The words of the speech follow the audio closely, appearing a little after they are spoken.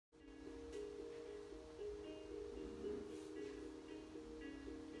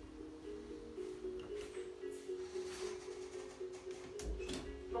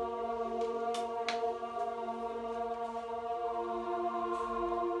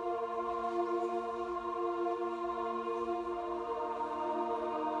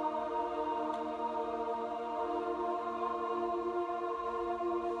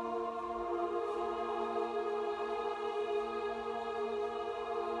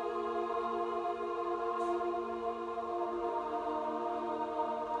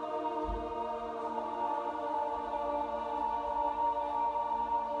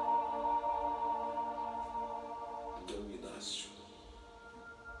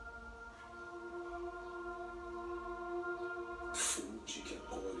fonte que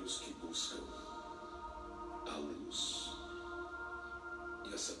acolhe os que buscam a luz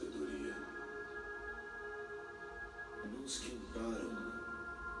e a sabedoria, mãos que amparam,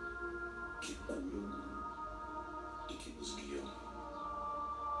 que curam e que nos guiam,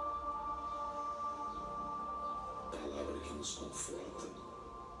 palavra que nos conforta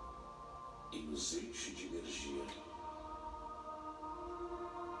e nos enche de energia,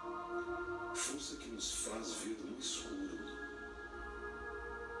 força que nos faz ver no escuro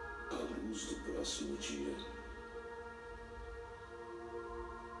a luz do próximo dia,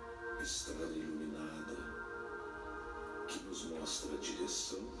 estrada iluminada que nos mostra a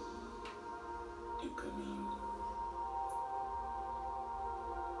direção e o caminho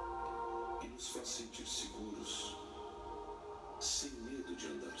e nos faz sentir seguros, sem medo de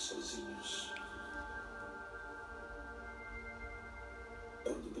andar sozinhos.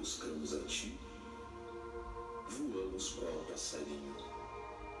 Quando buscamos a Ti, voamos qual passarinho,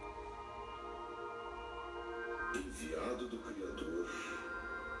 enviado do Criador,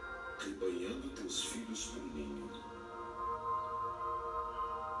 rebanhando Teus filhos por ninho.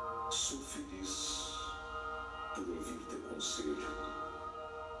 Sou feliz por ouvir Teu conselho,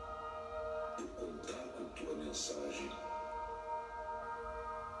 por contar com Tua mensagem.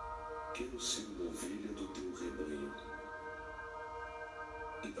 Quero ser uma ovelha do Teu rebanho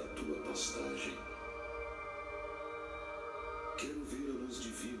e da Tua pastagem. Quero ver a luz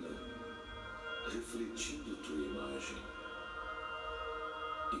divina refletindo Tua imagem.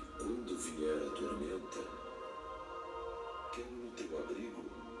 E quando vier a tormenta, quero no Teu abrigo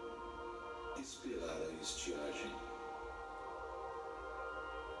esperar a estiagem.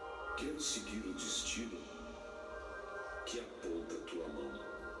 Quero seguir o destino que aponta Tua mão.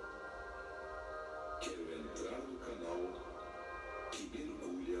 Quero entrar no canal que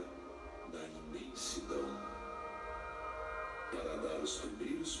mergulha na imensidão, para dar os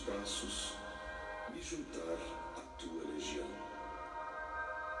primeiros passos, me juntar à Tua legião,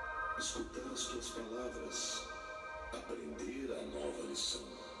 escutar as Tuas palavras, aprender a nova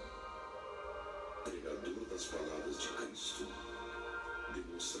lição. Pregador das palavras de Cristo,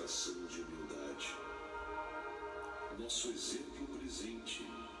 demonstração de humildade, nosso exemplo presente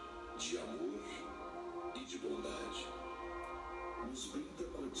de amor e de bondade, nos brinda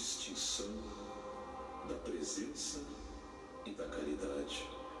com a distinção da presença e da caridade.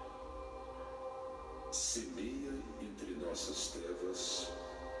 Semeia entre nossas trevas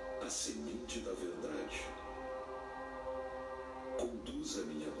a semente da verdade. Conduz a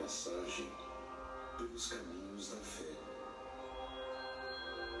minha passagem pelos caminhos da fé.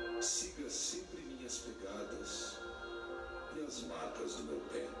 Siga sempre minhas pegadas e as marcas do meu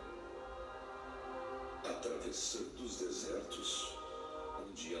pé, atravessando os desertos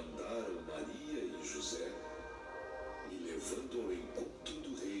onde andaram Maria e José, me levando ao encontro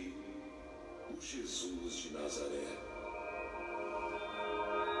do Rei, o Jesus de Nazaré.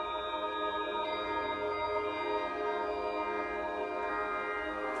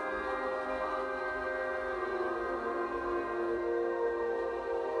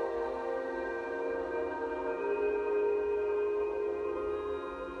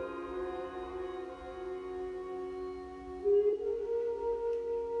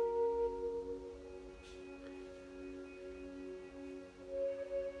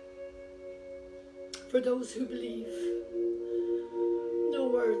 For those who believe, no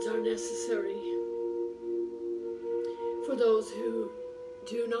words are necessary. For those who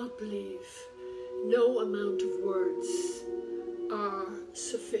do not believe, no amount of words are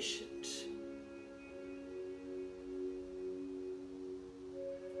sufficient.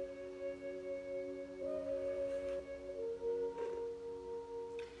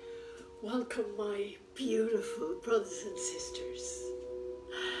 Welcome, my beautiful brothers and sisters,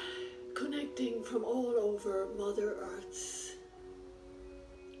 connecting from all over Mother Earth,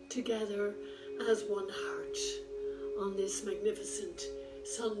 together as one heart on this magnificent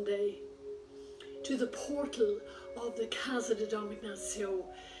Sunday, to the portal of the Casa de Dom Ignacio,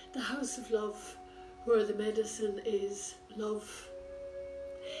 the house of love, where the medicine is love,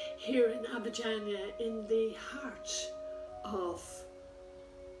 here in Abidjania, in the heart of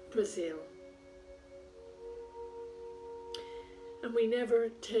Brazil. And we never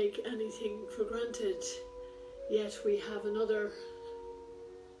take anything for granted, yet we have another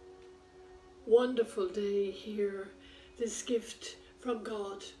wonderful day here, this gift from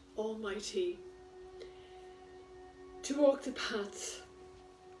God Almighty, to walk the path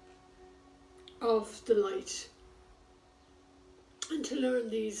of the light and to learn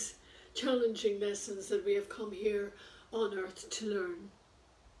these challenging lessons that we have come here on earth to learn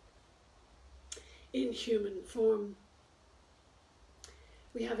in human form.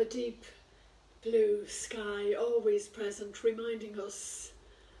 We have a deep blue sky always present, reminding us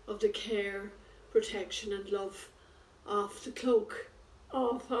of the care, protection and love of the cloak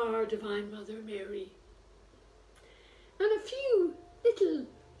of our Divine Mother Mary. And a few little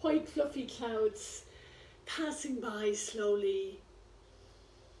white fluffy clouds passing by slowly,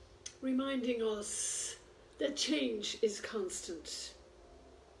 reminding us that change is constant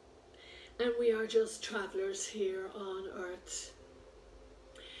and we are just travellers here on earth.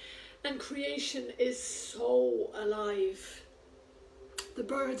 And creation is so alive. The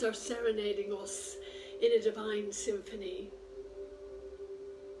birds are serenading us in a divine symphony.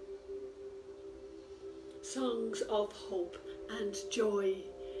 Songs of hope and joy.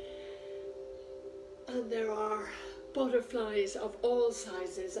 And there are butterflies of all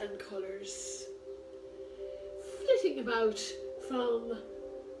sizes and colours, flitting about from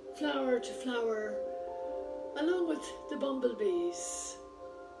flower to flower, along with the bumblebees,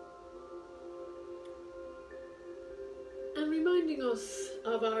 and reminding us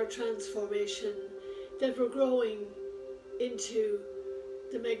of our transformation, that we're growing into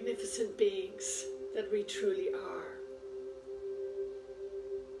the magnificent beings that we truly are.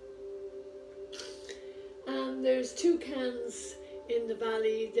 And there's toucans in the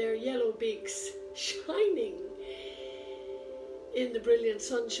valley, their yellow beaks shining in the brilliant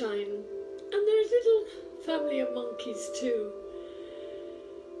sunshine. And there's little family of monkeys too,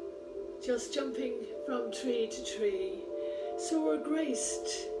 just jumping from tree to tree. So we're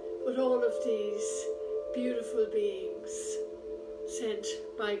graced with all of these beautiful beings sent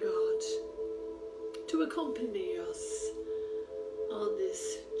by God to accompany us on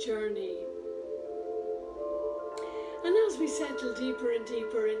this journey. And as we settle deeper and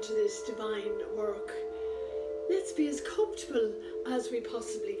deeper into this divine work, let's be as comfortable as we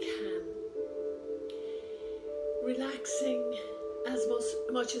possibly can, relaxing as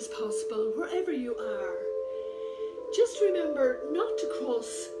much as possible wherever you are. Just remember not to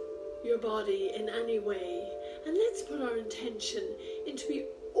cross your body in any way, and let's put our intention into be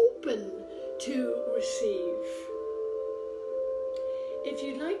open to receive. If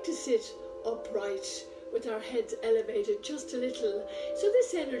you'd like to sit upright with our heads elevated just a little, so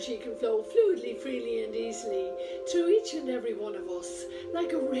this energy can flow fluidly, freely and easily through each and every one of us,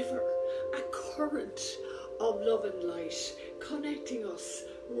 like a river, a current of love and light, connecting us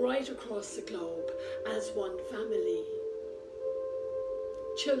right across the globe as one family,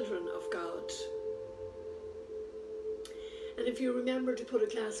 children of God. And if you remember to put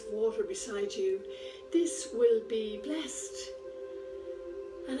a glass of water beside you, this will be blessed.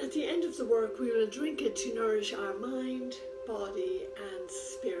 And at the end of the work, we will drink it to nourish our mind, body and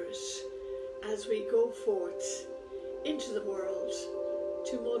spirit as we go forth into the world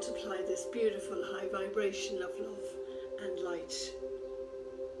to multiply this beautiful high vibration of love and light.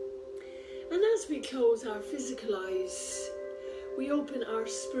 And as we close our physical eyes, we open our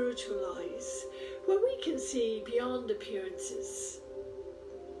spiritual eyes, where we can see beyond appearances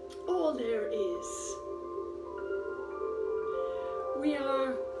all there is. We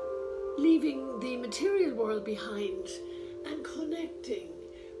are leaving the material world behind and connecting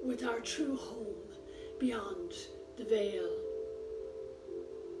with our true home beyond the veil.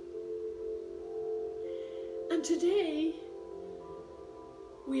 And today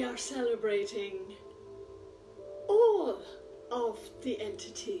we are celebrating all of the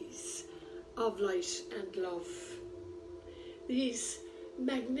entities of light and love, these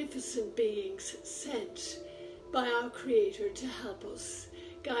magnificent beings sent by our Creator to help us,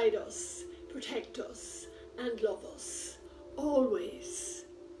 guide us, protect us and love us always.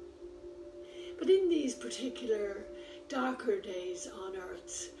 But in these particular darker days on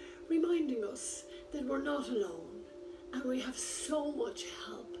earth, reminding us that we're not alone and we have so much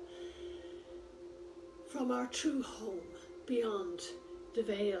help from our true home beyond the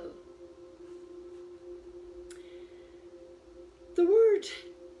veil. The word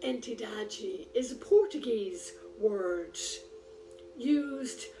entidade is a Portuguese word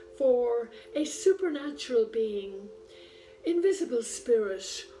used for a supernatural being, invisible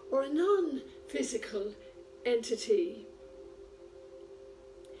spirit, or a non-physical entity.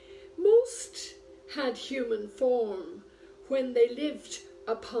 Most had human form when they lived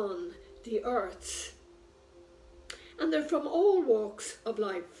upon the earth. And they're from all walks of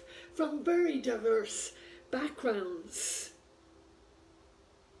life, from very diverse backgrounds.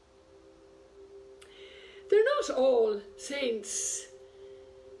 They're not all saints.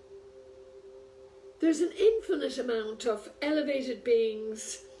 There's an infinite amount of elevated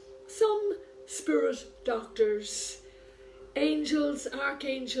beings, some spirit doctors, angels,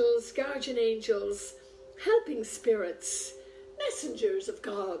 archangels, guardian angels, helping spirits, messengers of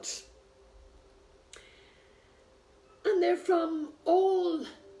God. And they're from all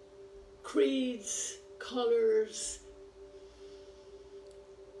creeds, colours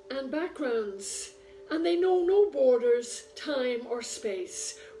and backgrounds, and they know no borders, time or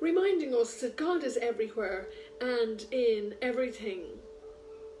space, reminding us that God is everywhere and in everything.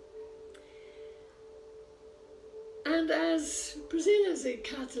 And as Brazil is a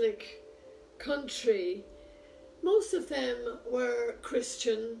Catholic country, most of them were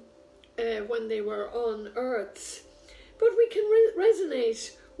Christian when they were on earth. But we can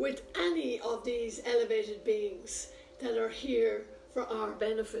resonate with any of these elevated beings that are here for our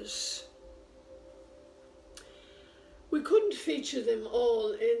benefit. We couldn't feature them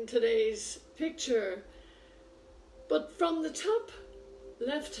all in today's picture, but from the top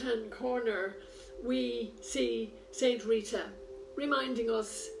left-hand corner we see Saint Rita, reminding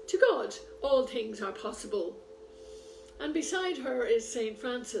us, to God all things are possible. And beside her is Saint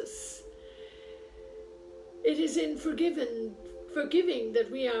Francis. It is in forgiving that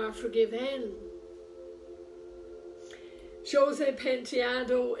we are forgiven. Jose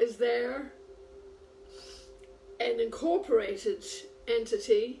Penteado is there, an incorporated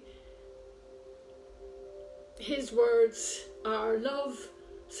entity. His words are love,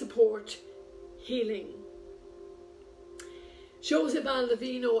 support, healing. Jose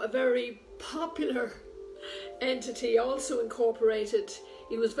Baldovino, a very popular entity, also incorporated.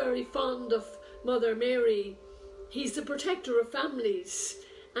 He was very fond of Mother Mary. He's the protector of families,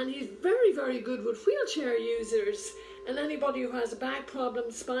 and he's very, very good with wheelchair users and anybody who has a back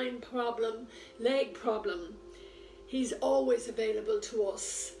problem, spine problem, leg problem. He's always available to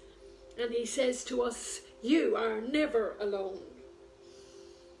us, and he says to us, you are never alone.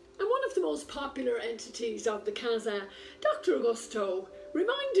 And one of the most popular entities of the Casa, Dr. Augusto,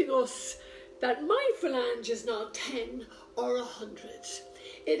 reminding us that my phalange is not 10 or 100.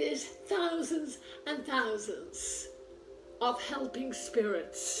 It is thousands and thousands of helping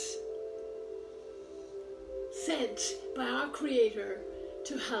spirits sent by our Creator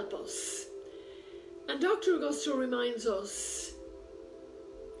to help us. And Dr. Augusto reminds us,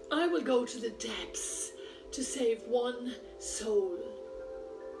 I will go to the depths to save one soul.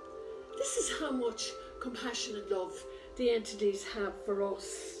 This is how much compassion and love the entities have for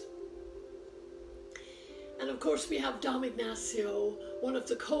us. And of course we have Dom Ignacio, one of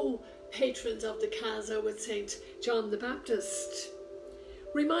the co-patrons of the Casa with St. John the Baptist,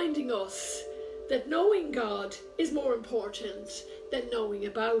 reminding us that knowing God is more important than knowing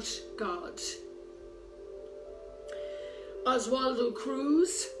about God. Oswaldo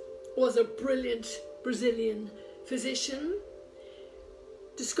Cruz was a brilliant Brazilian physician,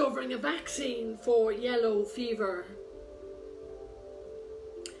 discovering a vaccine for yellow fever.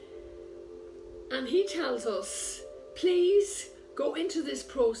 And he tells us, please go into this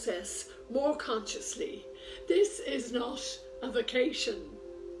process more consciously. This is not a vacation.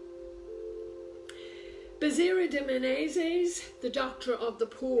 Bezerra de Menezes, the doctor of the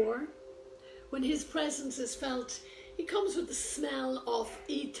poor, when his presence is felt, he comes with the smell of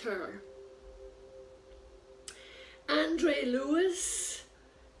ether. Andre Lewis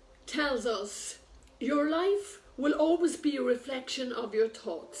tells us, your life will always be a reflection of your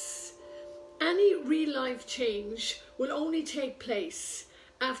thoughts. Any real life change will only take place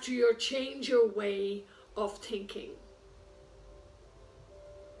after you change your way of thinking.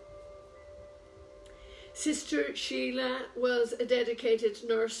 Sister Sheila was a dedicated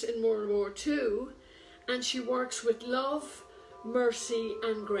nurse in World War II, and she works with love, mercy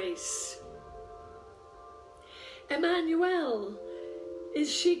and grace. Emmanuel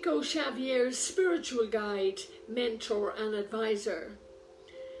is Chico Xavier's spiritual guide, mentor and advisor.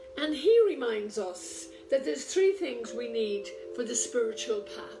 And he reminds us that there's three things we need for the spiritual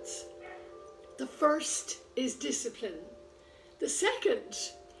path. The first is discipline. The second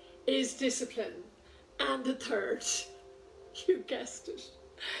is discipline. And the third, you guessed it,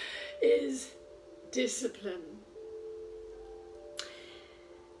 is discipline.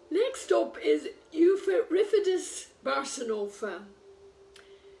 Next up is Euripides Barçanufo,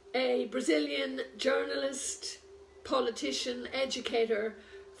 a Brazilian journalist, politician, educator,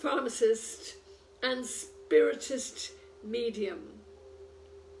 pharmacist and spiritist medium.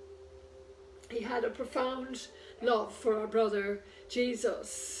 He had a profound love for our brother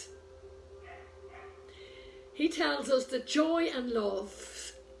Jesus. He tells us that joy and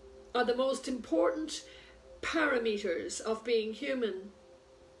love are the most important parameters of being human.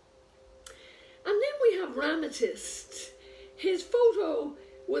 And then we have Ramatist. His photo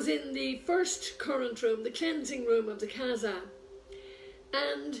was in the first current room, the cleansing room of the Casa.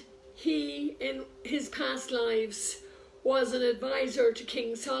 And he, in his past lives, was an advisor to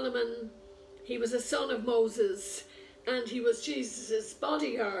King Solomon. He was a son of Moses, and he was Jesus'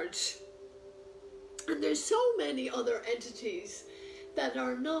 bodyguard. And there's so many other entities that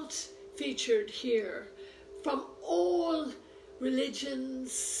are not featured here, from all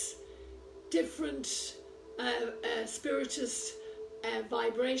religions, different spiritist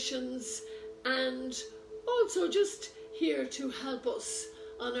vibrations, and also just here to help us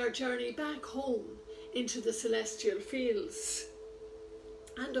on our journey back home into the celestial fields.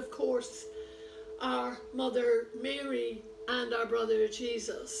 And of course, our Mother Mary and our brother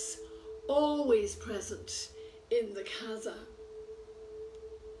Jesus, always present in the casa.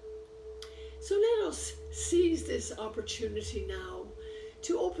 So let us seize this opportunity now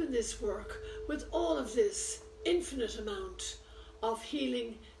to open this work with all of this infinite amount of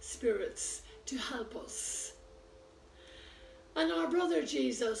healing spirits to help us. And our brother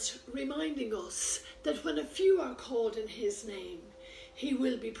Jesus reminding us that when a few are called in his name, he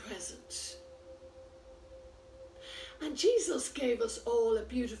will be present. And Jesus gave us all a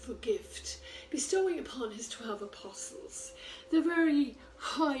beautiful gift, bestowing upon his 12 apostles the very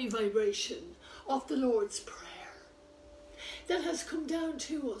high vibration of the Lord's Prayer that has come down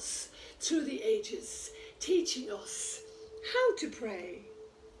to us through the ages, teaching us how to pray,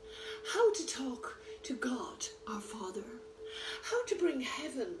 how to talk to God our Father, how to bring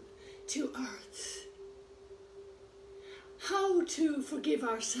heaven to earth, how to forgive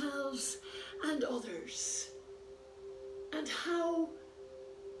ourselves and others, and how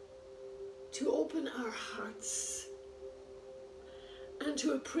to open our hearts and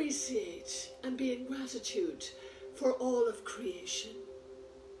to appreciate and be in gratitude for all of creation.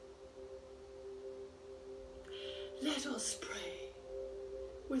 Let us pray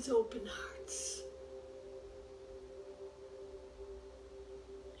with open hearts.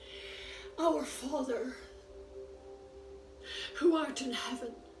 Our Father, who art in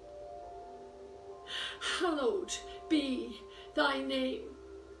heaven, hallowed be thy name.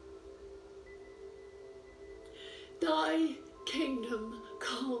 Thy kingdom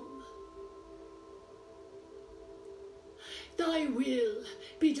come. Thy will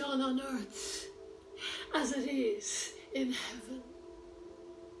be done on earth as it is in heaven.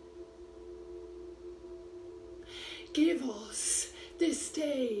 Give us this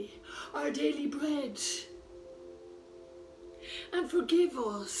day our daily bread, and forgive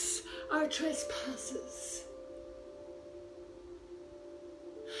us our trespasses,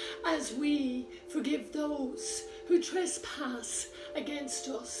 as we forgive those who trespass against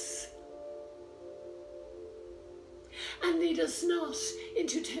us. And lead us not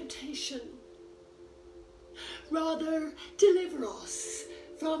into temptation, rather deliver us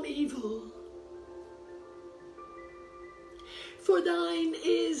from evil. For thine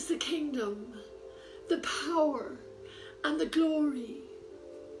is the kingdom, the power, and the glory,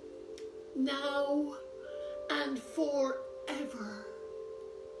 now and forever.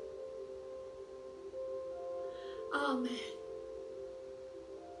 Amen.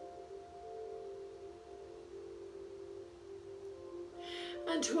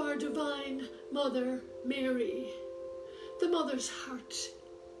 And to our Divine Mother Mary, the Mother's heart,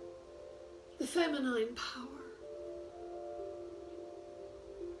 the feminine power,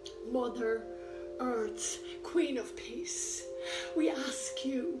 Mother Earth, Queen of Peace, we ask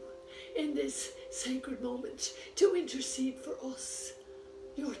you in this sacred moment to intercede for us,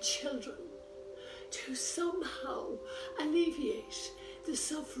 your children, to somehow alleviate the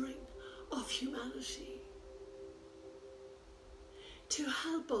suffering of humanity, to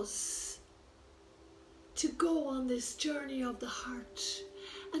help us to go on this journey of the heart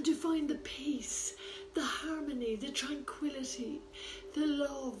and to find the peace, the harmony, the tranquility, the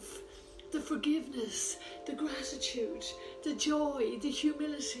love, the forgiveness, the gratitude, the joy, the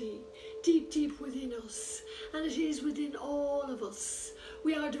humility, deep, deep within us. And it is within all of us.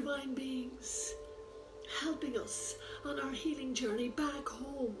 We are divine beings, helping us on our healing journey back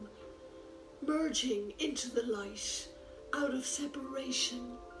home, merging into the light, out of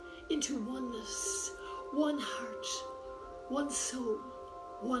separation, into oneness, one heart, one soul,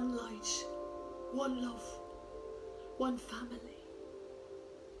 one light, one love, one family.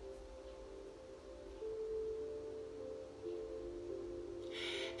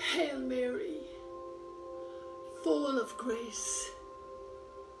 Hail Mary, full of grace,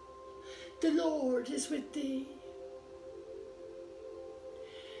 the Lord is with thee.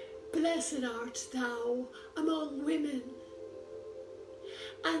 Blessed art thou among women,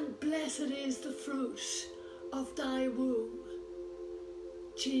 and blessed is the fruit of thy womb,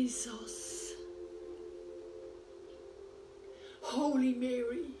 Jesus. Holy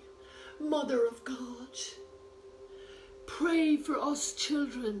Mary, Mother of God, pray for us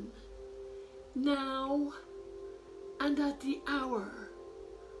children, now and at the hour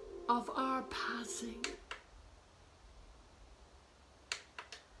of our passing.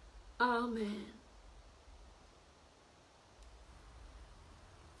 Amen.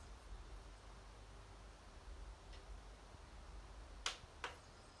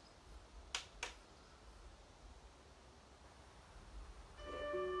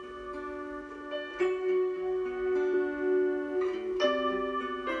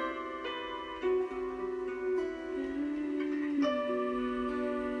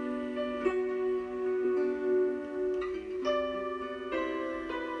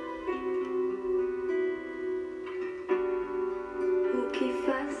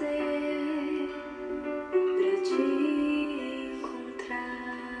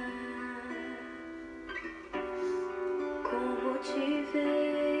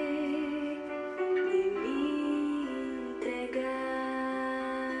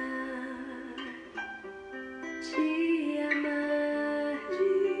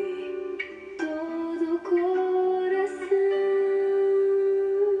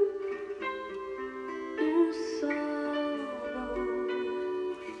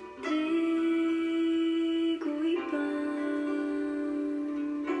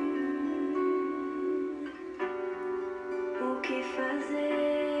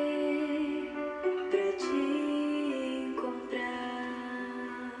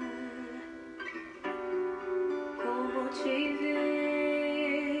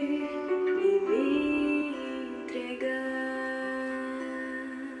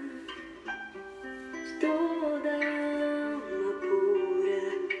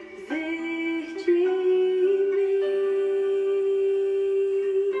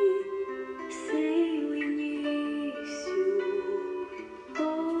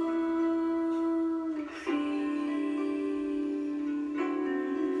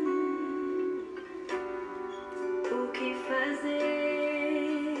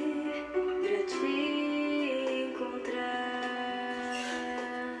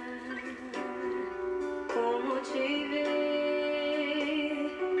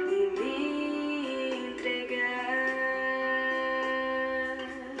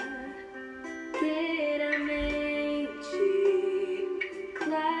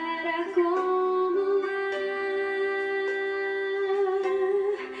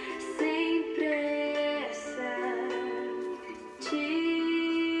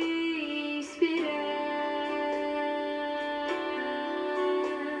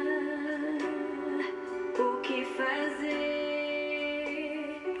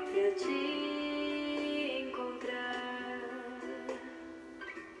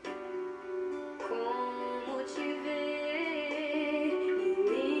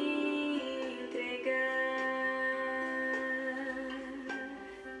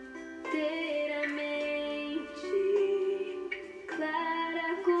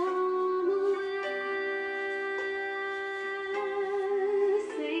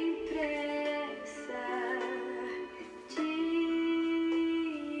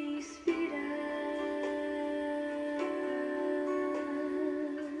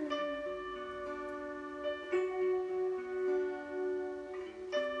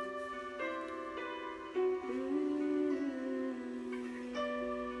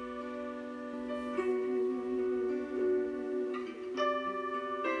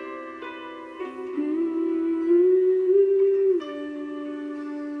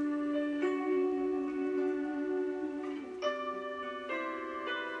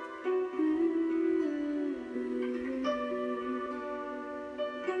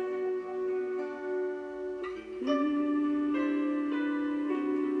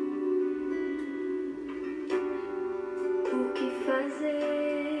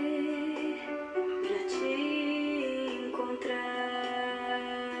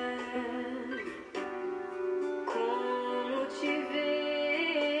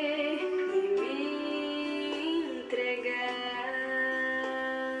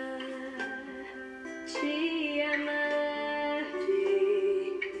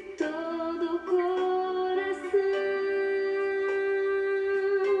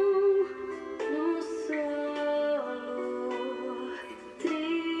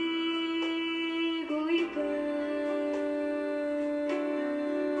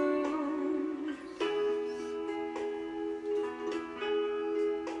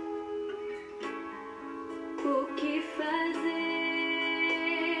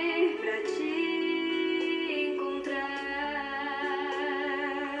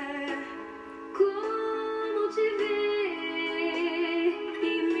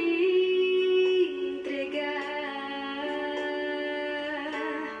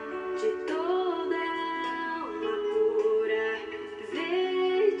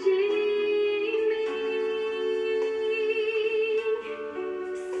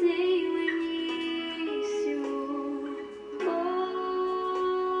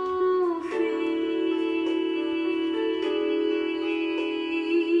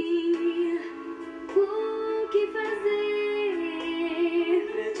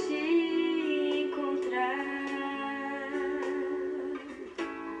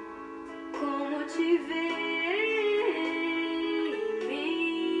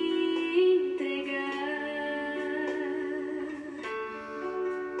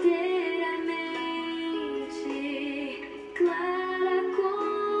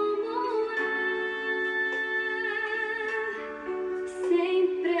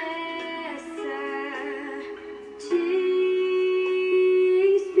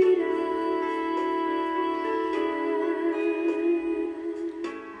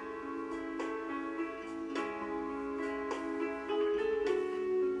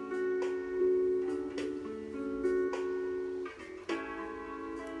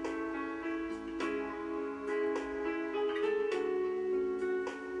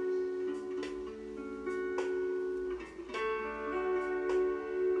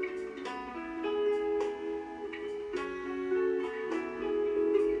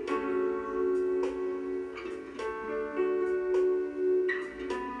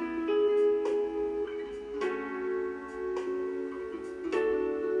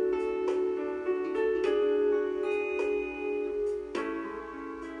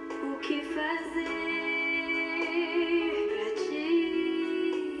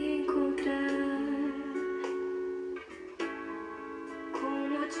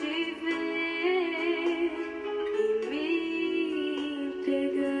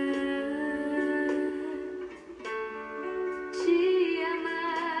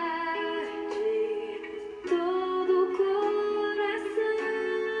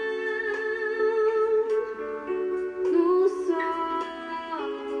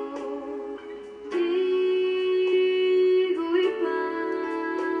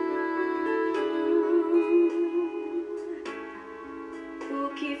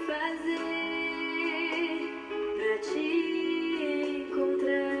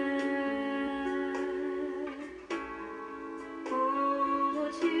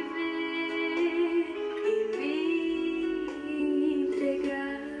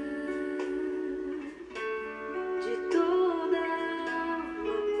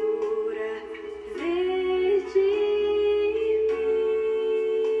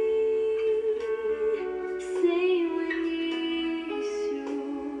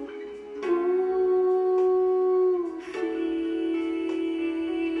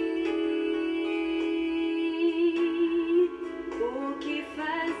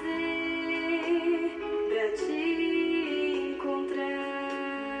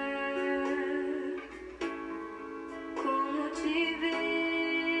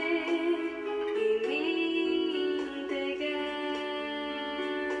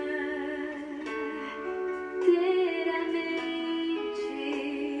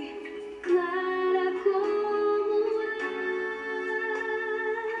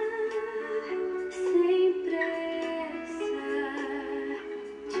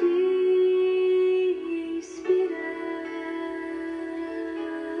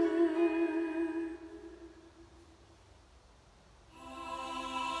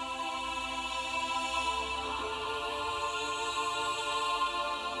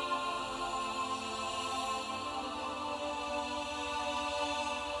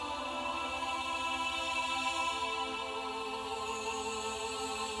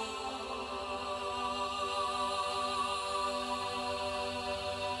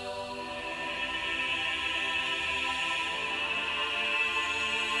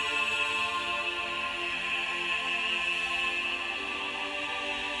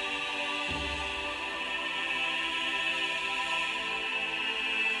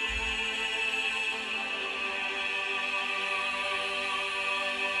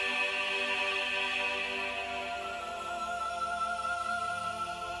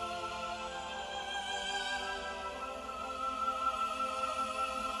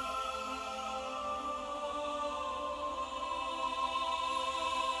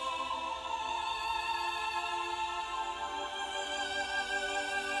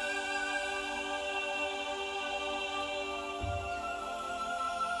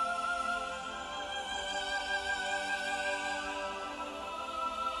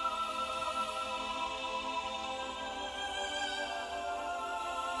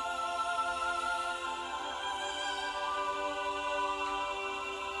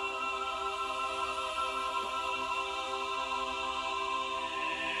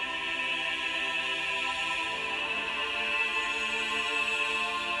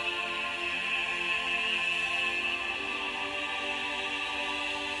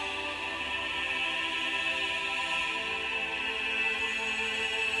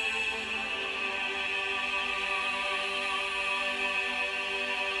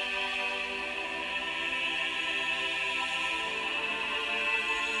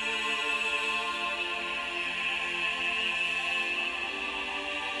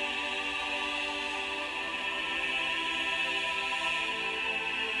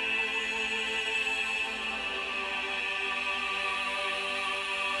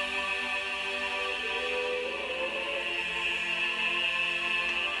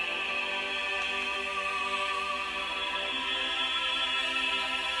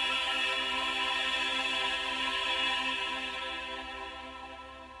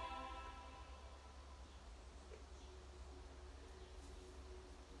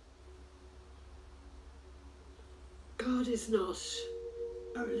 God is not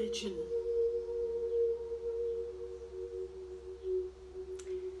a religion.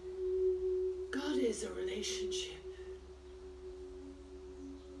 God is a relationship.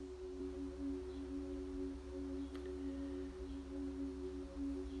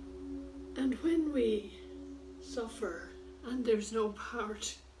 And when we suffer, and there's no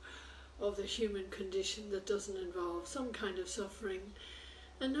part of the human condition that doesn't involve some kind of suffering,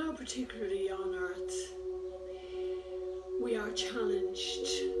 and now particularly on earth, we are challenged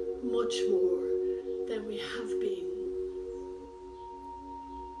much more than we have been.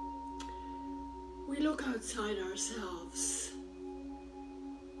 We look outside ourselves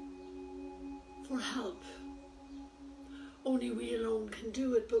for help. Only we alone can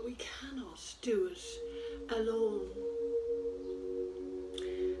do it, but we cannot do it alone.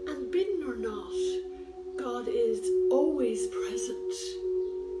 And bidden or not, God is always present.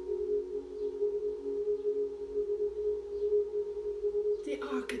 The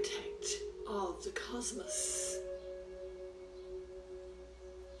architect of the cosmos,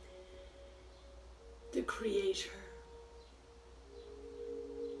 the creator.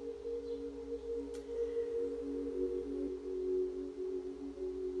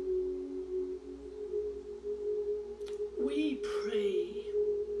 We pray.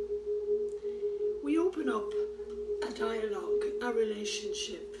 We open up a dialogue, a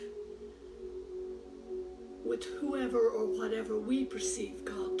relationship with whoever or whatever we perceive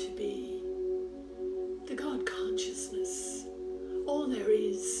God to be. The God consciousness. All there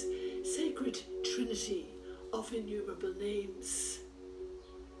is, sacred trinity of innumerable names.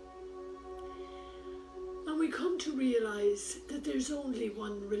 And we come to realize that there's only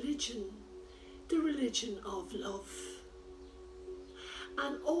one religion, the religion of love.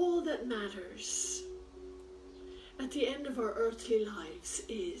 And all that matters at the end of our earthly lives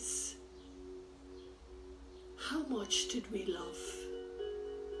is, how much did we love?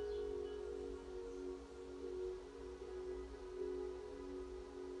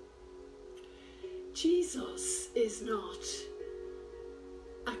 Jesus is not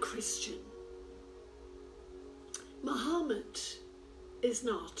a Christian. Muhammad is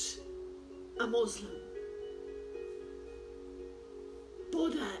not a Muslim.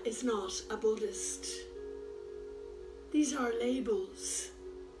 Buddha is not a Buddhist. These are labels.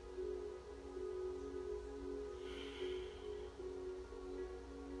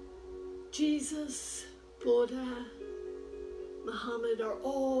 Jesus, Buddha, Muhammad are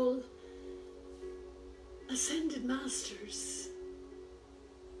all ascended masters,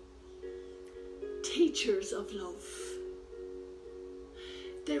 teachers of love.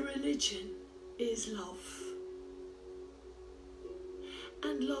 Their religion is love.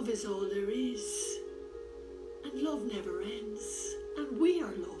 And love is all there is. And love never ends. And we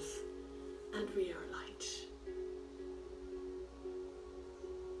are love. And we are light.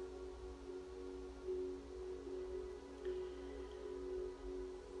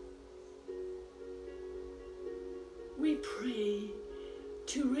 We pray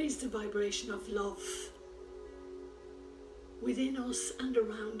to raise the vibration of love within us and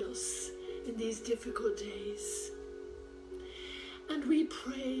around us in these difficult days. And we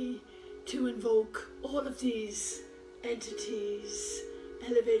pray to invoke all of these entities,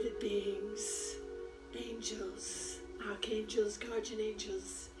 elevated beings, angels, archangels, guardian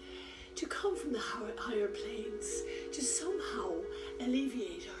angels, to come from the higher planes to somehow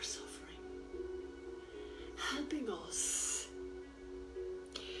alleviate our suffering, helping us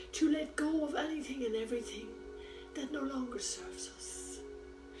to let go of anything and everything that no longer serves us,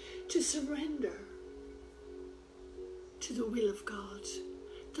 to surrender to the will of God.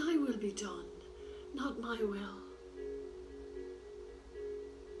 Thy will be done, not my will.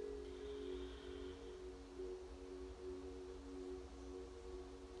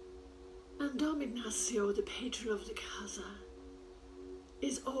 And Dom Ignacio, the patron of the Casa,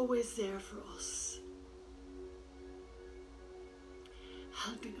 is always there for us,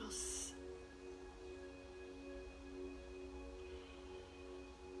 helping us.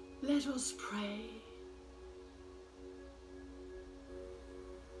 Let us pray.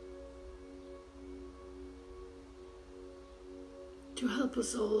 To help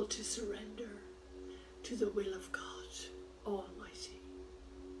us all to surrender to the will of God Almighty.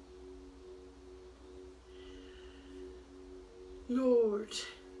 Lord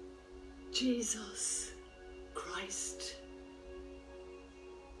Jesus Christ,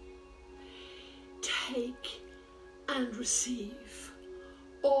 take and receive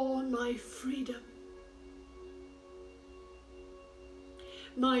all my freedom,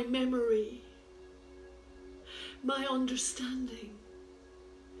 my memory, my understanding,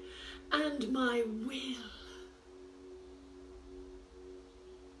 and my will.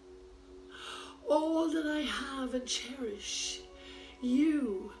 that I have and cherish,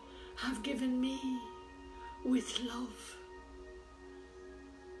 you have given me with love.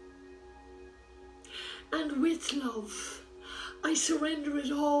 And with love, I surrender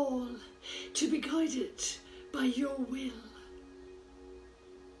it all to be guided by your will.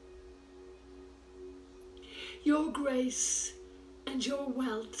 Your grace and your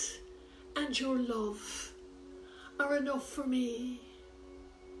wealth and your love are enough for me.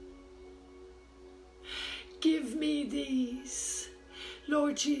 Give me these,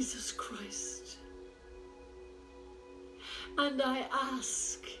 Lord Jesus Christ, and I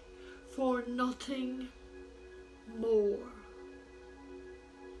ask for nothing more.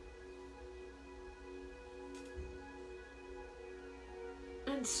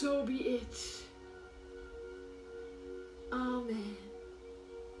 And so be it. Amen.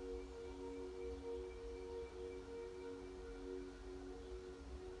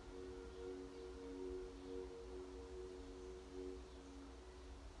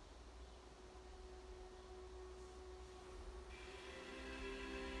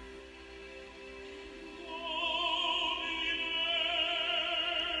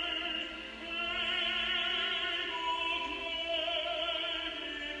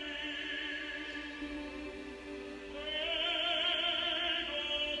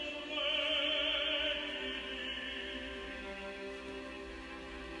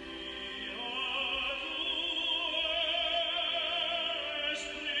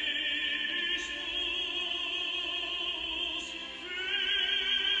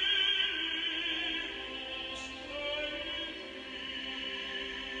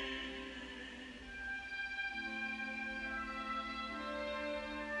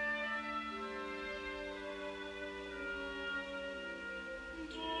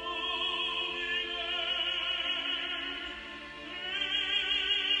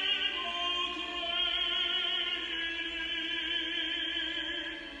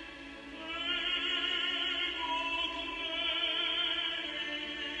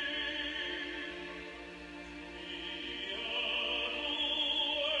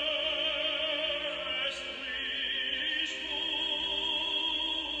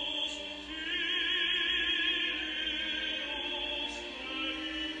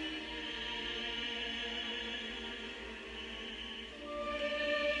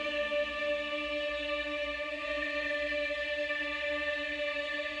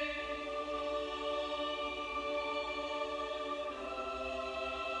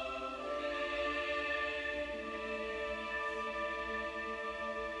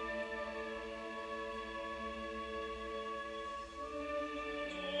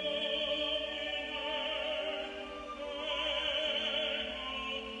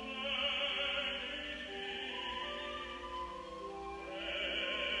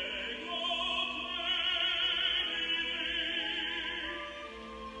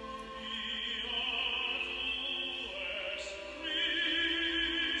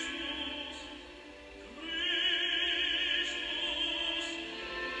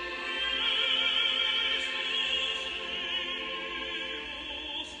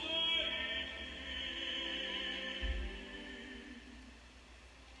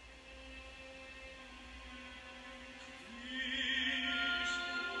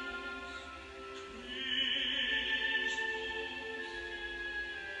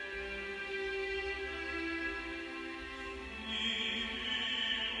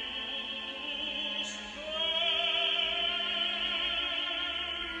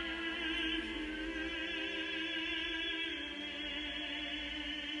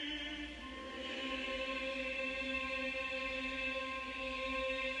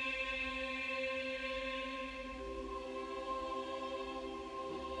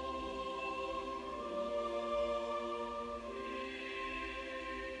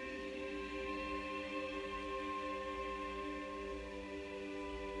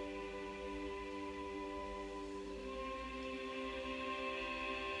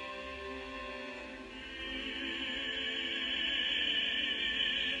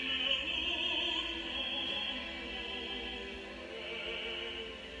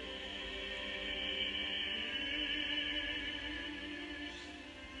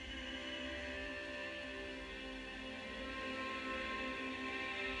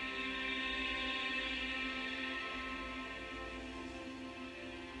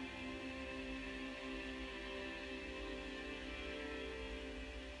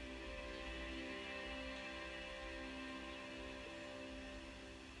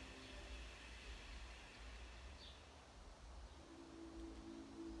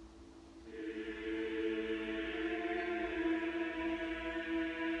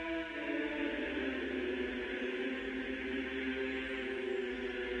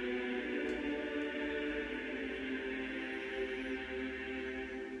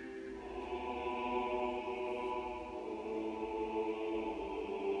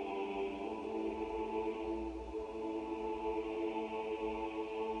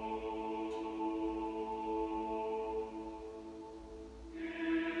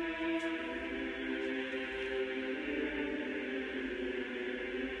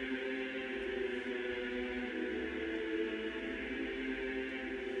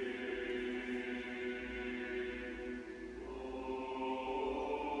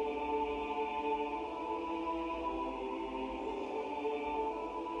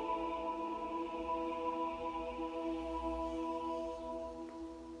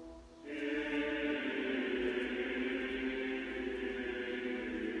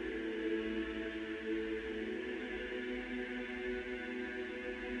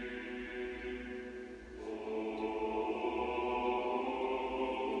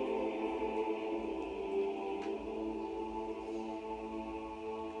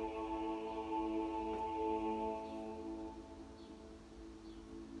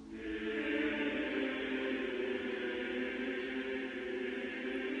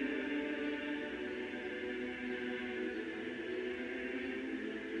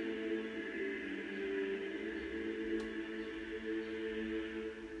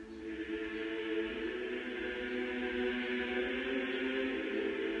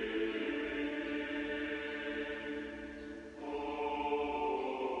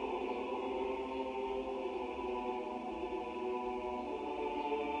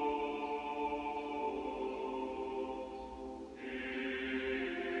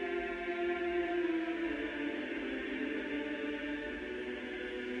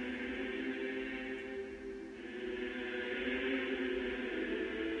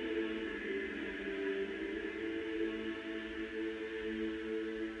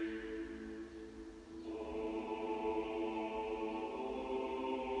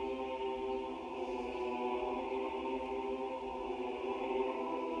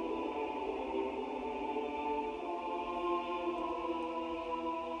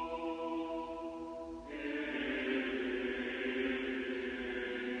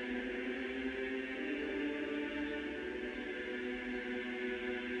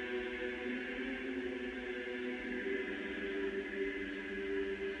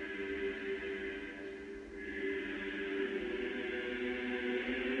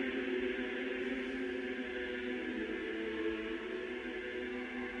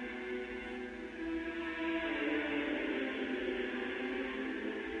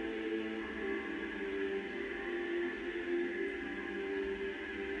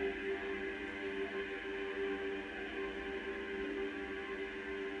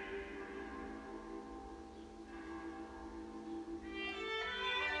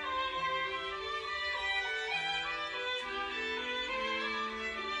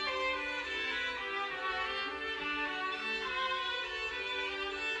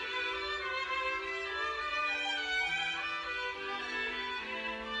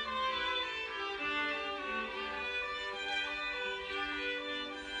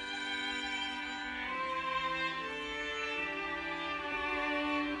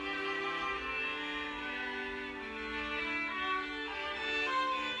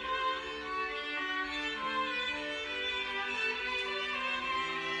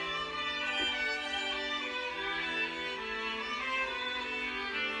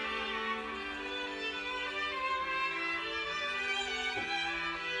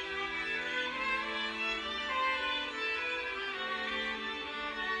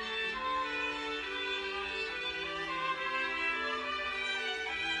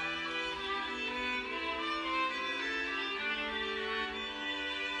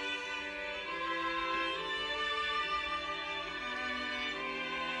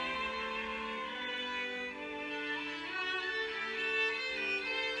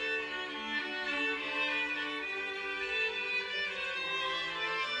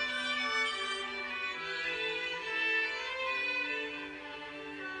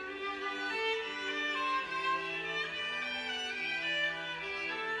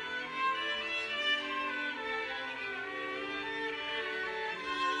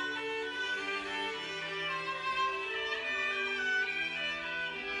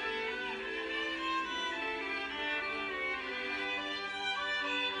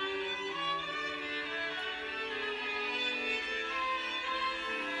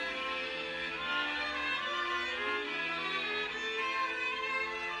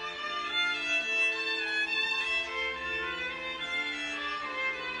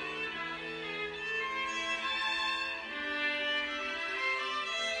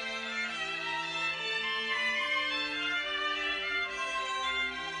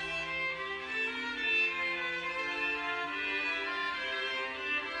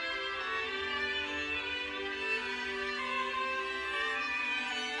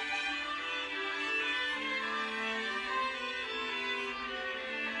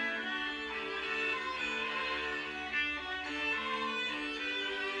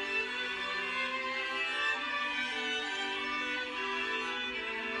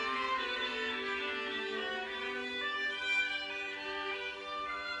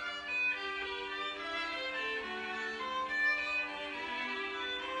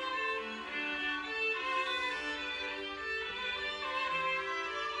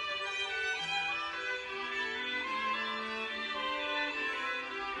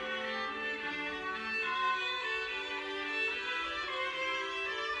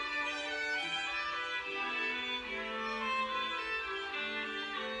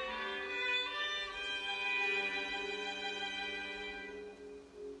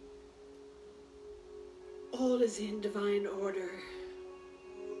 all is in divine order.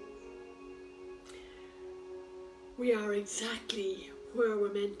 We are exactly where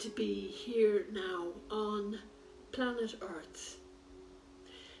we're meant to be here now on planet Earth.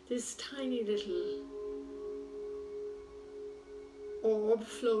 This tiny little orb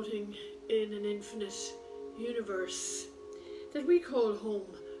floating in an infinite universe that we call home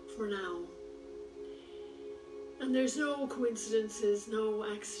for now. And there's no coincidences, no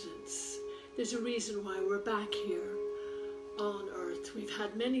accidents. There's a reason why we're back here on Earth. We've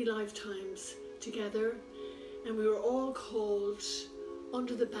had many lifetimes together, and we were all called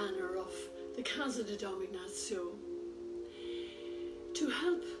under the banner of the Casa de Dominatio to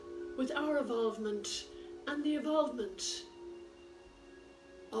help with our evolvement and the evolvement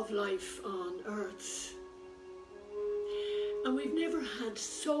of life on Earth. And we've never had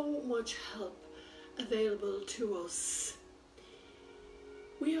so much help available to us.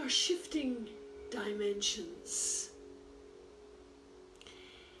 We are shifting dimensions,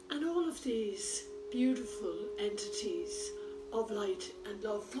 and all of these beautiful entities of light and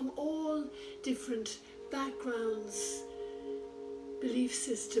love from all different backgrounds, belief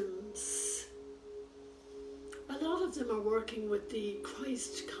systems. A lot of them are working with the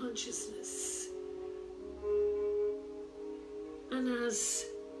Christ consciousness. And as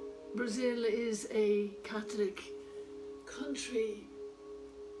Brazil is a Catholic country,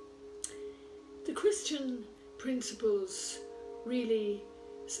 the Christian principles really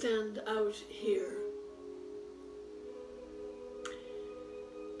stand out here.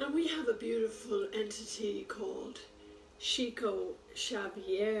 And we have a beautiful entity called Chico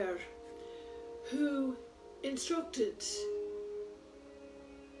Xavier, who instructed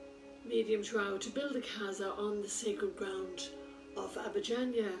medium João to build a casa on the sacred ground of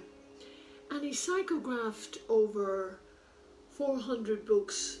Abidjania, and he psychographed over 400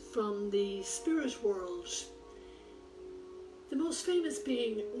 books from the spirit world, the most famous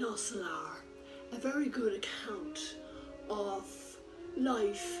being Nossalar, a very good account of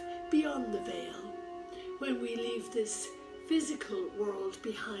life beyond the veil, when we leave this physical world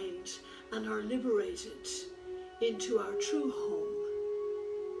behind and are liberated into our true home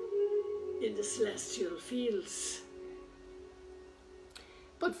in the celestial fields.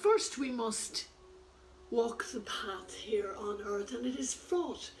 But first we must walk the path here on Earth, and it is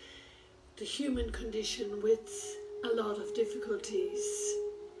fraught, the human condition, with a lot of difficulties.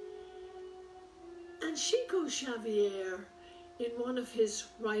 And Chico Xavier, in one of his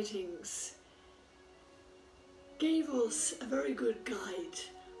writings, gave us a very good guide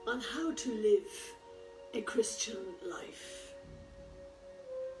on how to live a Christian life.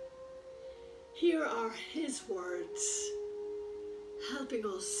 Here are his words helping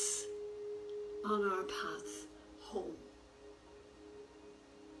us on our path home.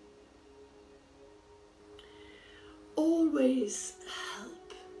 Always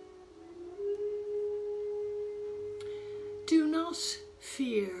help. Do not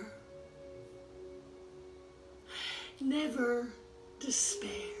fear. Never despair.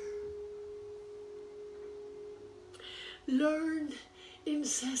 Learn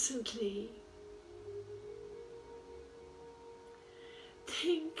incessantly.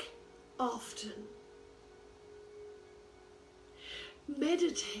 Think often.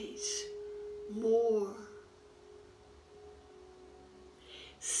 Meditate more.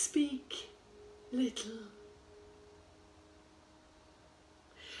 Speak little.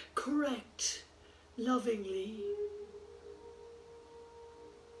 Correct lovingly.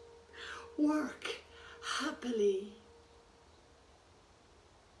 Work happily.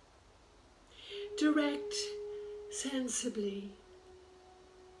 Direct sensibly.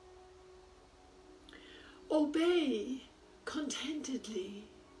 Obey contentedly.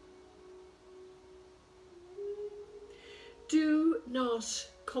 Do not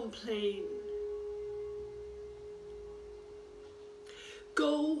complain.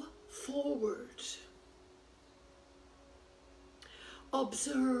 Go forward.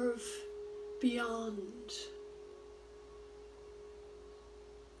 Observe beyond.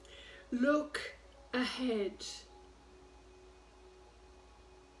 Look ahead.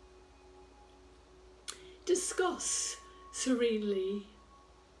 Discuss serenely.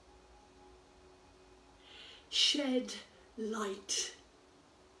 Shed light.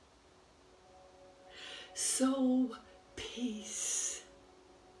 Sow peace.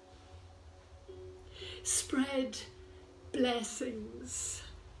 Spread blessings.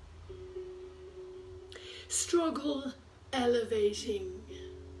 Struggle elevating.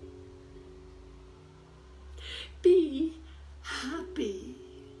 Be happy.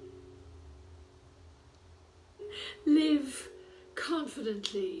 Live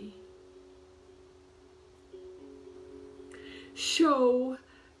confidently. Show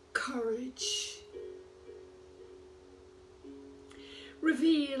courage.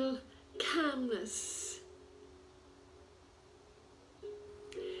 Reveal calmness.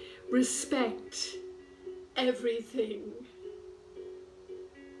 Respect everything.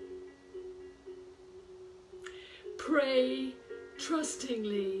 Pray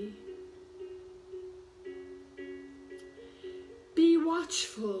trustingly. Be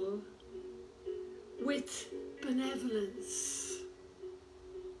watchful with benevolence.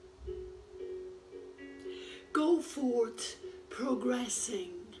 Go forth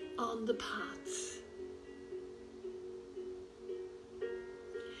progressing on the path.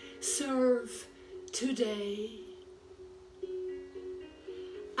 Serve today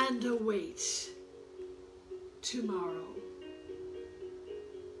and await tomorrow.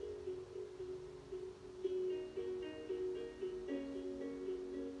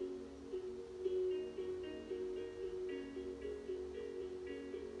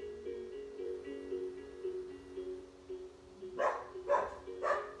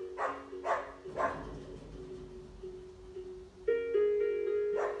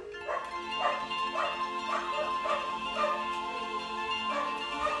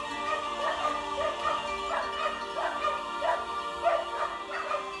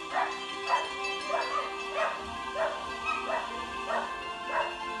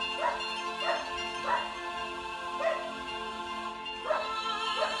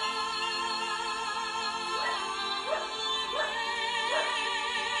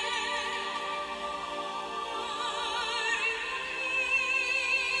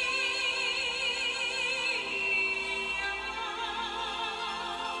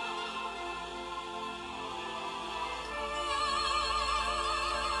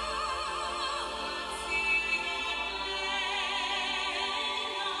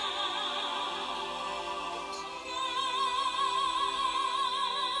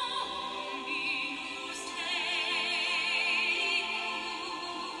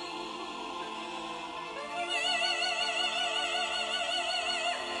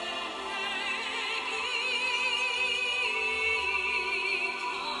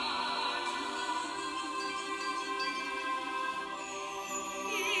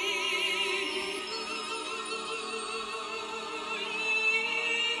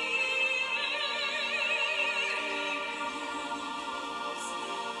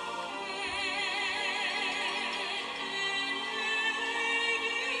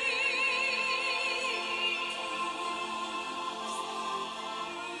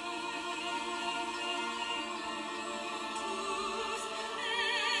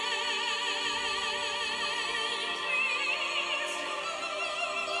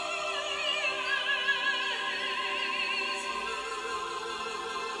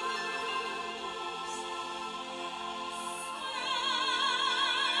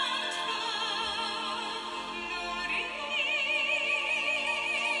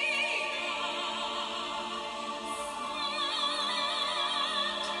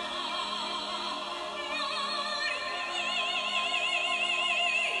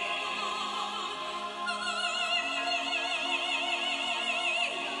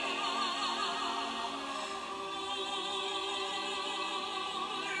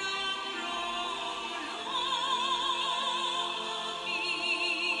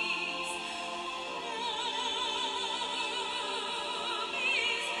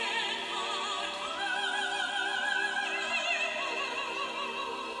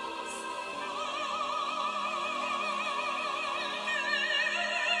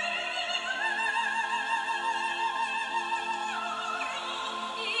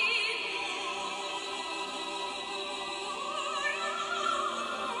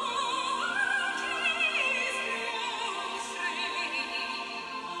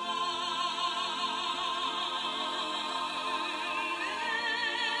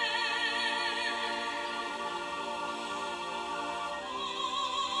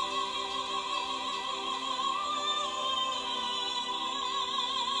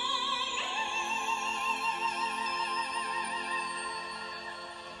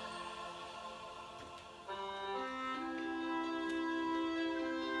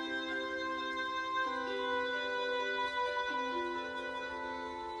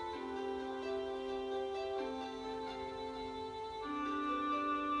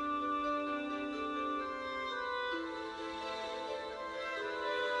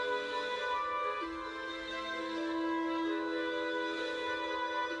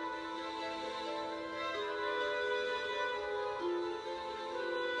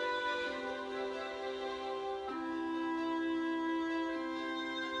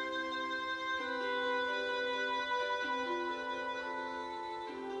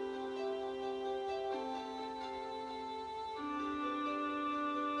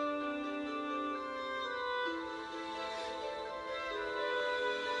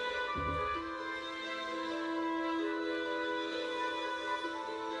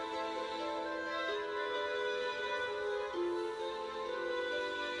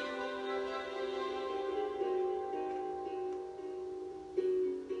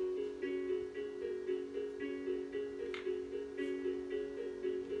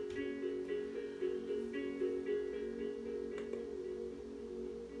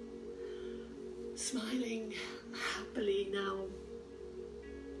 smiling happily now.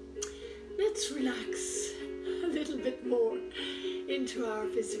 Let's relax a little bit more into our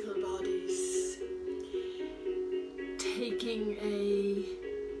physical bodies, taking a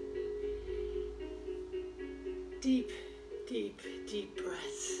deep, deep, deep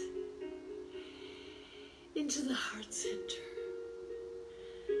breath into the heart center,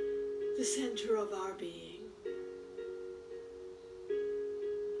 the center of our being.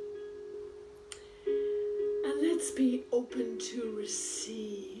 And let's be open to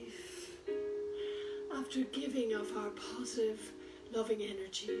receive. After giving of our positive, loving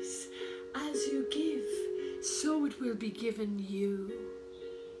energies, as you give, so it will be given you.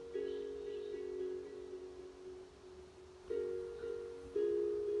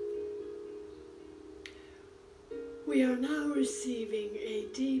 We are now receiving a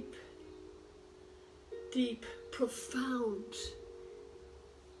deep, deep, profound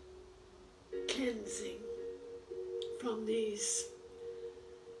cleansing from these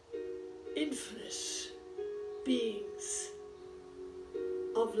infinite beings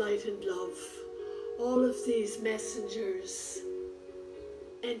of light and love, all of these messengers,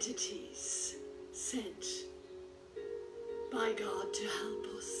 entities sent by God to help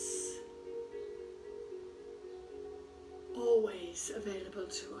us, always available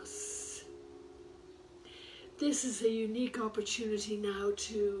to us. This is a unique opportunity now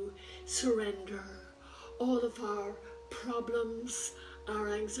to surrender all of our problems,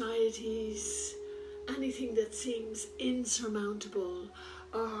 our anxieties, anything that seems insurmountable,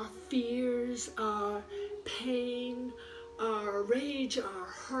 our fears, our pain, our rage, our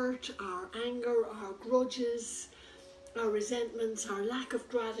hurt, our anger, our grudges, our resentments, our lack of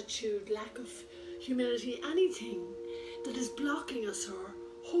gratitude, lack of humility, anything that is blocking us or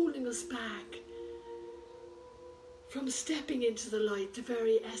holding us back from stepping into the light, the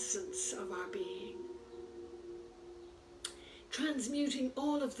very essence of our being. Transmuting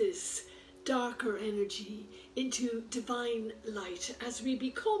all of this darker energy into divine light as we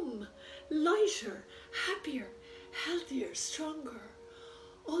become lighter, happier, healthier, stronger,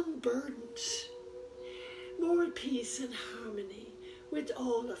 unburdened, more at peace and harmony with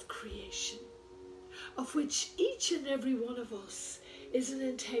all of creation, of which each and every one of us is an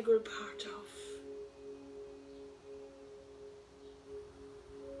integral part of.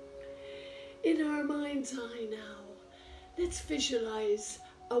 In our mind's eye now, let's visualize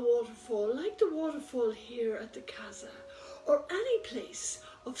a waterfall, like the waterfall here at the Casa, or any place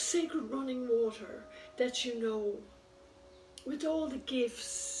of sacred running water that you know, with all the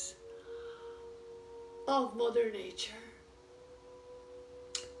gifts of Mother Nature.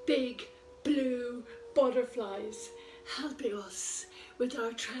 Big blue butterflies helping us with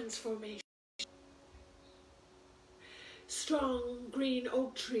our transformation. Strong green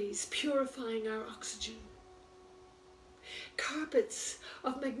oak trees purifying our oxygen. Carpets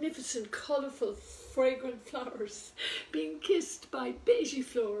of magnificent, colourful, fragrant flowers being kissed by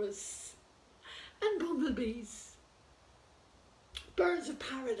beigifloras and bumblebees. Birds of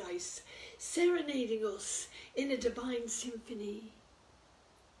paradise serenading us in a divine symphony.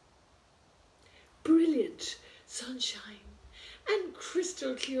 Brilliant sunshine and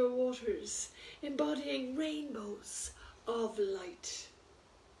crystal clear waters embodying rainbows of light.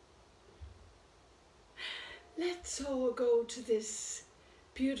 Let's all go to this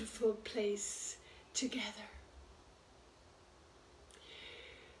beautiful place together.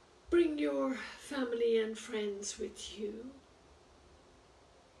 Bring your family and friends with you.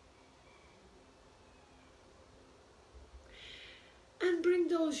 And bring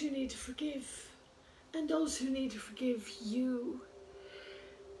those you need to forgive and those who need to forgive you.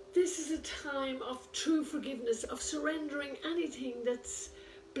 This is a time of true forgiveness, of surrendering anything that's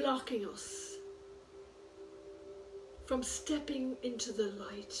blocking us from stepping into the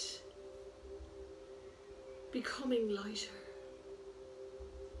light, becoming lighter.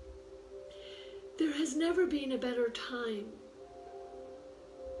 There has never been a better time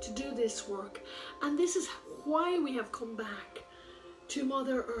to do this work, and this is why we have come back to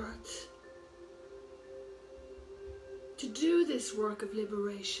Mother Earth, to do this work of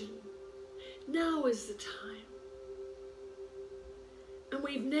liberation. Now is the time, and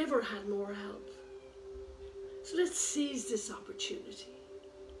we've never had more help. So let's seize this opportunity,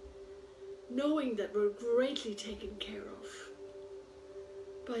 knowing that we're greatly taken care of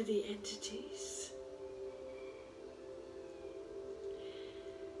by the entities.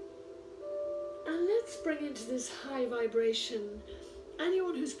 And let's bring into this high vibration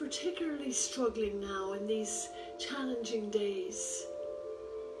anyone who's particularly struggling now in these challenging days,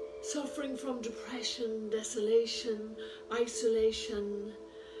 suffering from depression, desolation, isolation,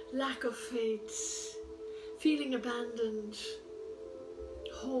 lack of faith, feeling abandoned,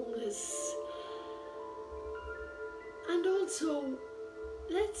 homeless. And also,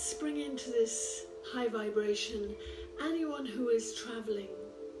 let's bring into this high vibration anyone who is traveling.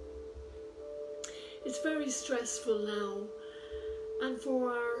 It's very stressful now, and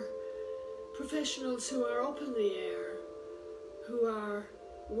for our professionals who are up in the air, who are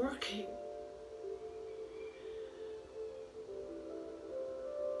working,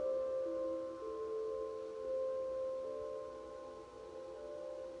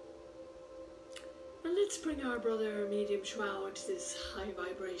 and let's bring our brother medium Shuao into this high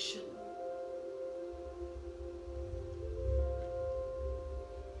vibration.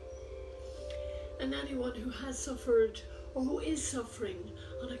 And anyone who has suffered or who is suffering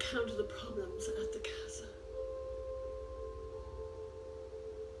on account of the problems at the casa.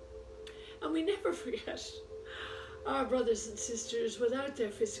 And we never forget our brothers and sisters without their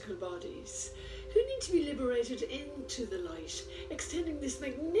physical bodies, who need to be liberated into the light, extending this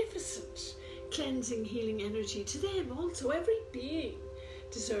magnificent cleansing, healing energy to them also. Every being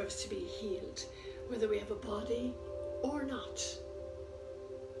deserves to be healed, whether we have a body or not.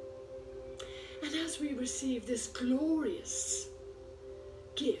 And as we receive this glorious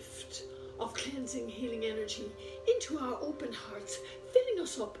gift of cleansing, healing energy into our open hearts, filling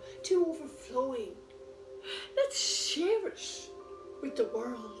us up to overflowing, let's share it with the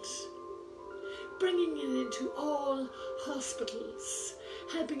world, bringing it into all hospitals,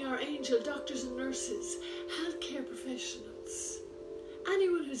 helping our angel doctors and nurses, healthcare professionals,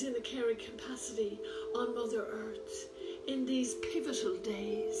 anyone who's in a caring capacity on Mother Earth in these pivotal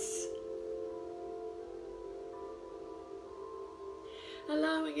days.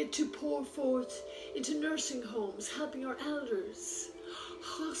 Allowing it to pour forth into nursing homes, helping our elders,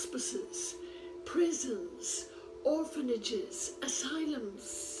 hospices, prisons, orphanages,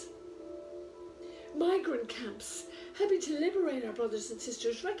 asylums, migrant camps, helping to liberate our brothers and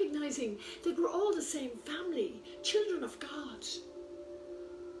sisters, recognizing that we're all the same family, children of God.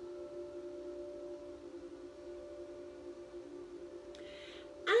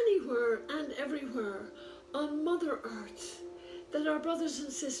 Anywhere and everywhere on Mother Earth, that our brothers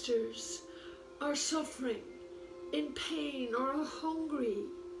and sisters are suffering, in pain, or are hungry.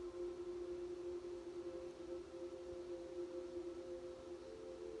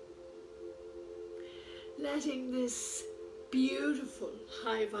 Letting this beautiful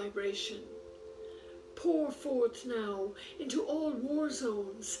high vibration pour forth now into all war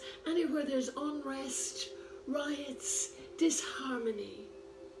zones, anywhere there's unrest, riots, disharmony,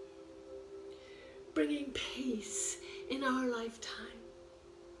 bringing peace in our lifetime.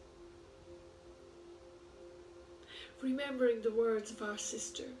 Remembering the words of our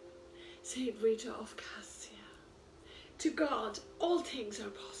sister, Saint Rita of Cassia, to God all things are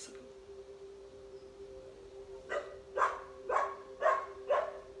possible.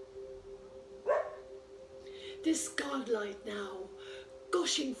 This godlight now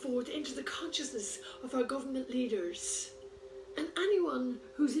gushing forth into the consciousness of our government leaders and anyone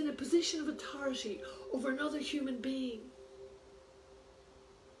who's in a position of authority over another human being,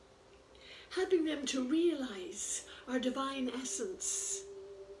 helping them to realize our divine essence,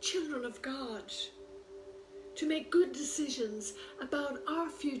 children of God, to make good decisions about our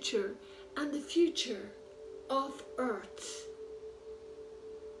future and the future of Earth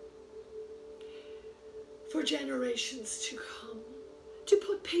for generations to come, to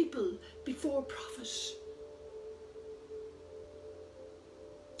put people before profit.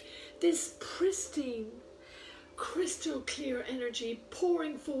 This pristine, crystal clear energy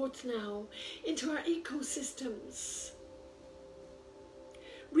pouring forth now into our ecosystems,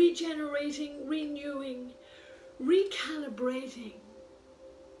 regenerating, renewing, recalibrating,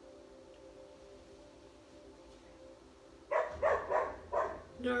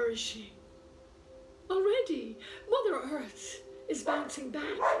 nourishing. Already, Mother Earth is bouncing back.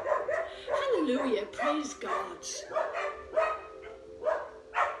 Hallelujah, praise God.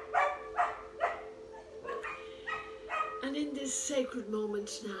 And in this sacred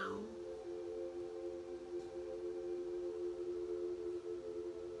moment now,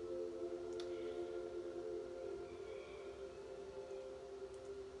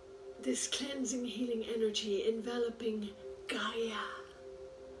 this cleansing, healing energy enveloping Gaia,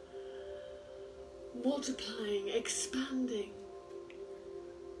 multiplying, expanding,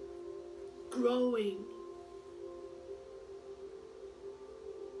 growing,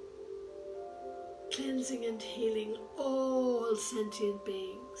 cleansing and healing all sentient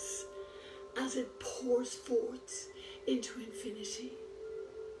beings as it pours forth into infinity.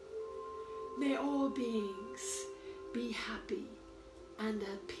 May all beings be happy and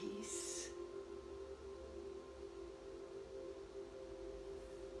at peace.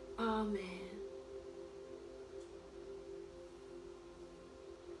 Amen.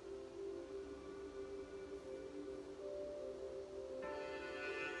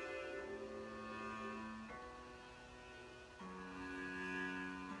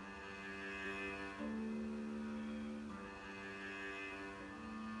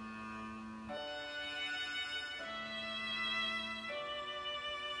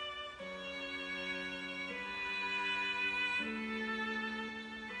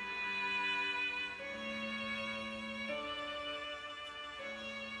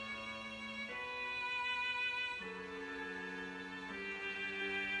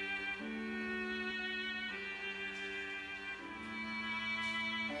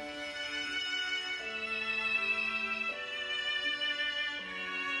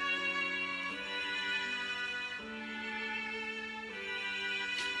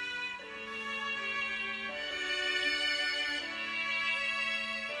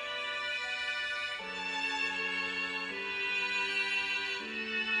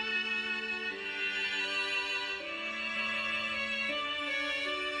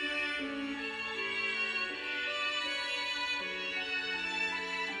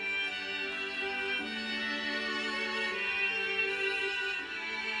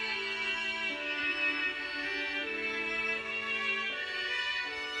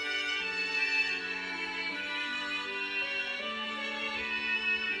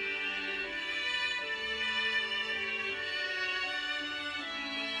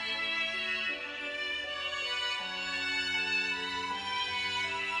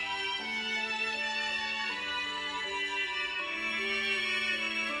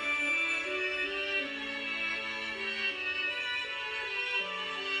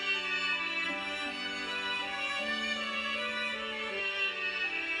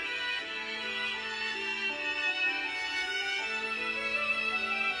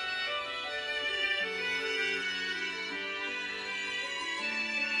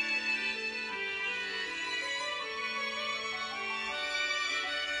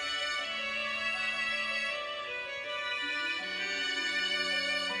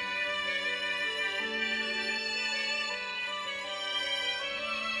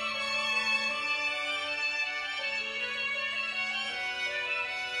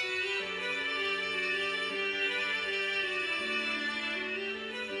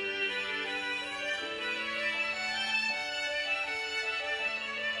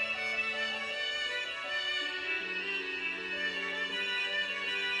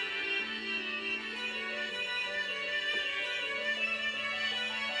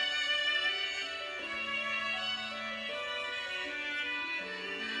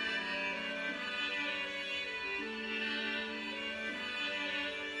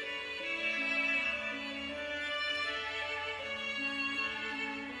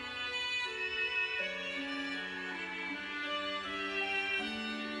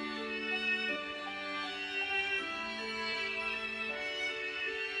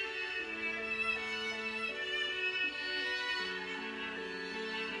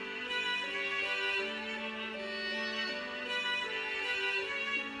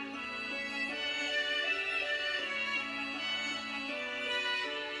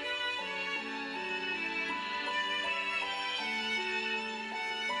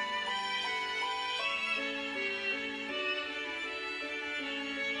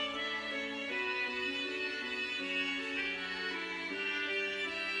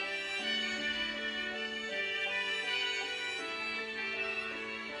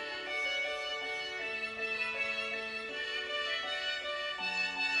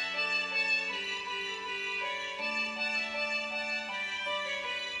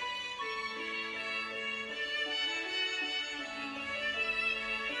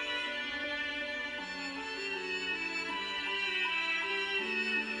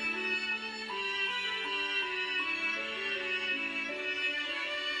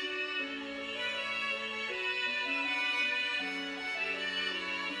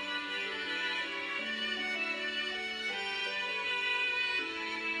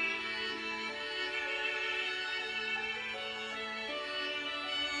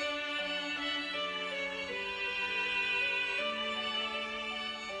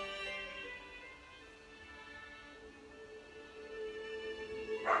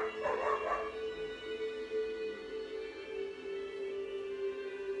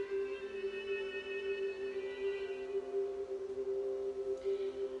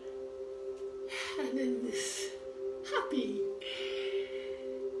 And in this happy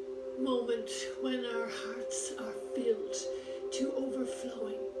moment when our hearts are filled to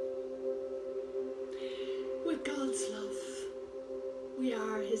overflowing with God's love. We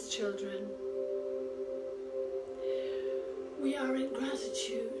are His children. We are in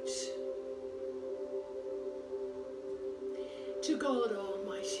gratitude to God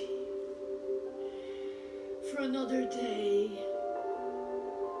Almighty for another day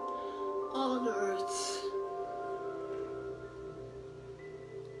on earth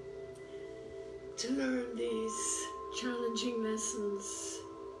to learn these challenging lessons,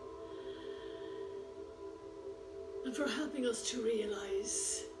 and for helping us to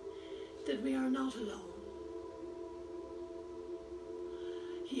realize that we are not alone.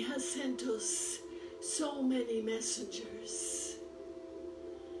 He has sent us so many messengers,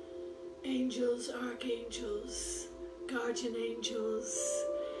 angels, archangels, guardian angels,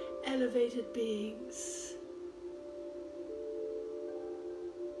 elevated beings,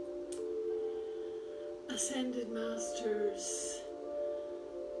 ascended masters.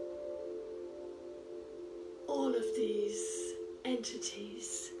 All of these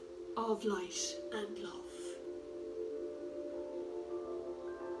entities of light and love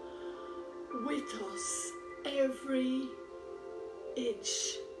with us every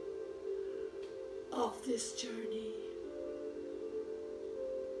inch of this journey,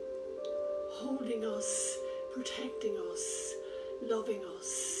 holding us, protecting us, loving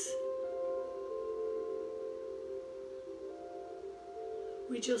us.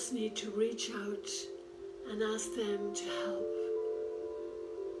 We just need to reach out and ask them to help,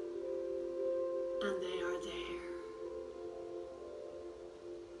 and they are there.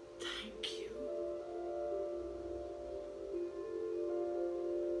 Thank you.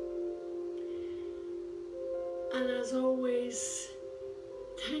 And as always,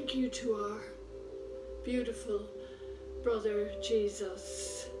 thank you to our beautiful brother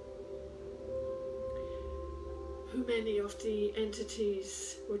Jesus, who many of the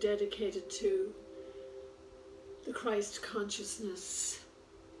entities were dedicated to, the Christ consciousness,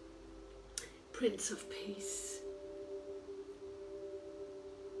 Prince of Peace,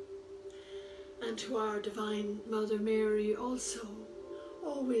 and to our Divine Mother Mary, also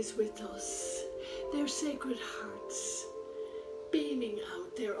always with us, their sacred hearts beaming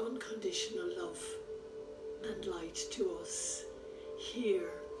out their unconditional love and light to us here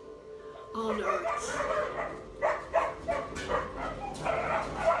on earth.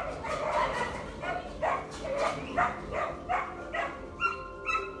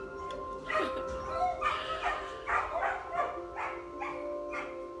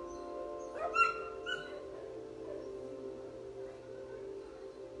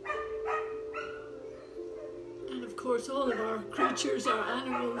 And of course, all of our creatures, our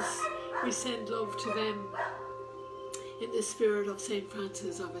animals, we send love to them in the spirit of St.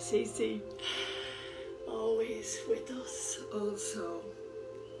 Francis of Assisi, always with us also.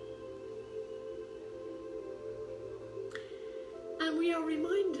 And we are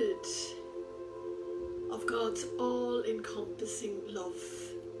reminded of God's all-encompassing love,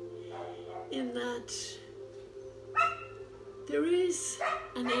 in that there is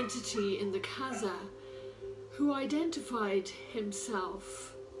an entity in the Casa who identified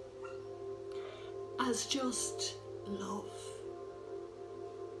himself as just love.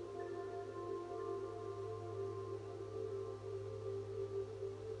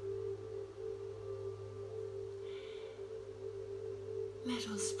 Let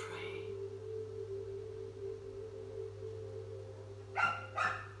us pray.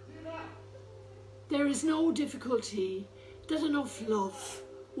 There is no difficulty that enough love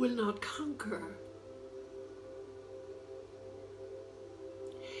will not conquer.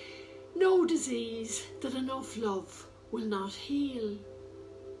 No disease that enough love will not heal.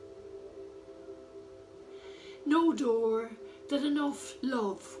 No door that enough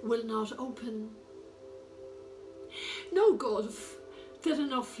love will not open. No gulf that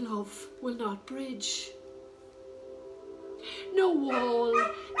enough love will not bridge. No wall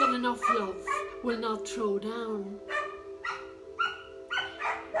that enough love will not throw down.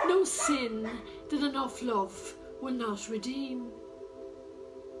 No sin that enough love will not redeem.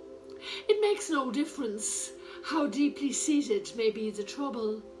 It makes no difference how deeply seated may be the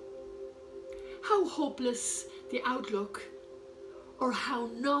trouble, how hopeless the outlook, or how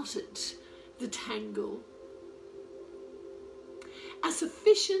knotted the tangle. A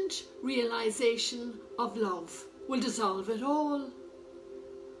sufficient realization of love will dissolve it all.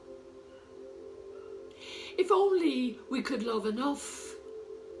 If only we could love enough,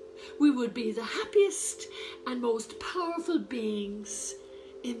 we would be the happiest and most powerful beings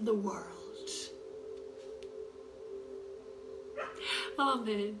in the world.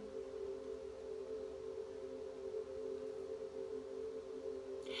 Amen.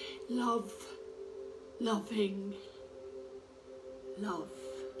 love, loving, love.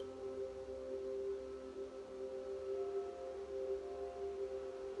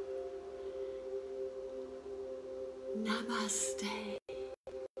 Namaste.